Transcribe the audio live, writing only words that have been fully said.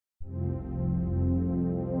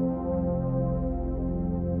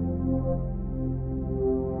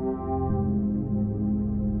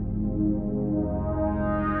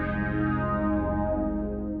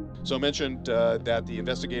So I mentioned that the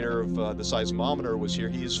investigator of the seismometer was here.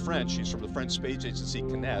 He is French. He's from the French space agency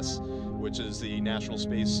CNES, which is the National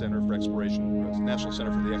Space Center for Exploration, National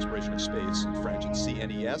Center for the Exploration of Space. In French, it's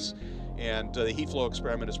CNES. And the heat flow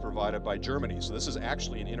experiment is provided by Germany. So this is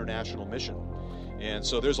actually an international mission. And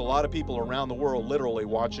so there's a lot of people around the world literally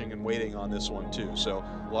watching and waiting on this one too. So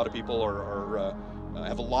a lot of people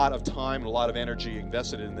have a lot of time and a lot of energy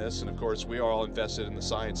invested in this. And of course, we are all invested in the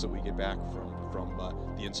science that we get back from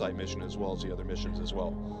the InSight mission as well as the other missions as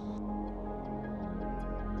well.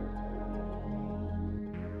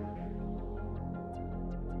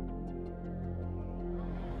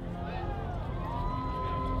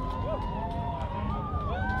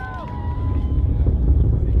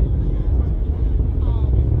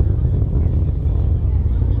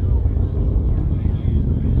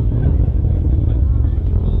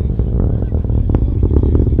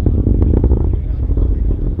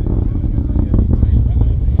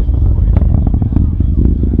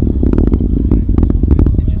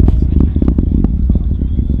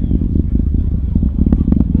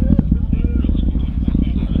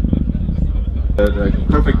 A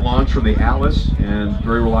perfect launch from the Atlas and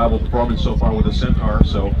very reliable performance so far with the Centaur.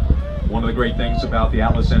 So one of the great things about the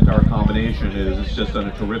Atlas Centaur combination is it's just done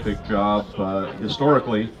a terrific job.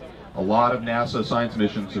 Historically, a lot of NASA science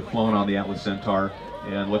missions have flown on the Atlas Centaur,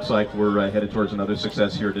 and looks like we're headed towards another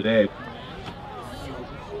success here today.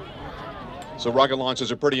 So rocket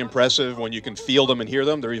launches are pretty impressive when you can feel them and hear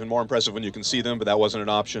them. They're even more impressive when you can see them, but that wasn't an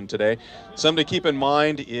option today. Something to keep in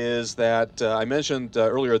mind is that I mentioned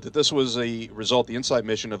earlier that this was a result, the InSight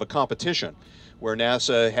mission, of a competition where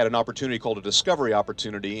NASA had an opportunity called a discovery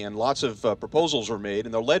opportunity, and lots of proposals were made,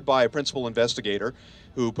 and they're led by a principal investigator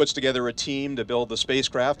who puts together a team to build the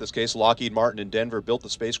spacecraft. In this case, Lockheed Martin in Denver built the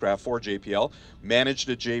spacecraft for JPL, managed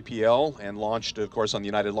a JPL, and launched, of course, on the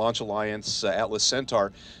United Launch Alliance Atlas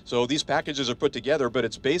Centaur. So these packages are put together, but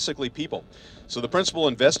it's basically people. So the principal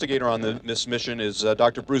investigator on this mission is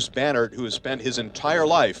Dr. Bruce Bannert, who has spent his entire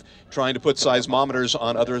life trying to put seismometers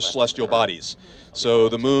on other celestial bodies. So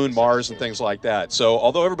the moon, Mars, and things like that. So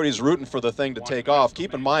although everybody's rooting for the thing to take off,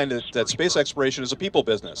 keep in mind that space exploration is a people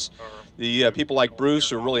business. The people like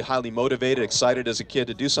Bruce are really highly motivated, excited as a kid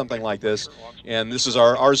to do something like this, and this is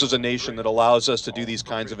ours as a nation that allows us to do these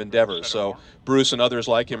kinds of endeavors. So Bruce and others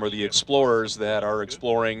like him are the explorers that are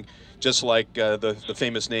exploring just like the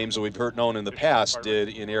famous names that we've heard known in the past did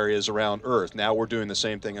in areas around Earth. Now we're doing the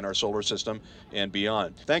same thing in our solar system and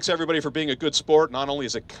beyond. Thanks everybody for being a good sport. Not only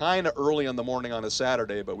is it kind of early in the morning on a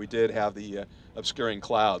Saturday, but we did have the obscuring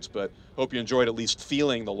clouds, but hope you enjoyed at least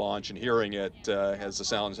feeling the launch and hearing it as the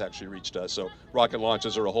sounds actually reached us. So rocket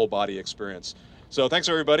launches are a whole body experience. So thanks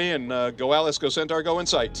everybody, and go Atlas, go Centaur, go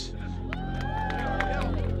InSight.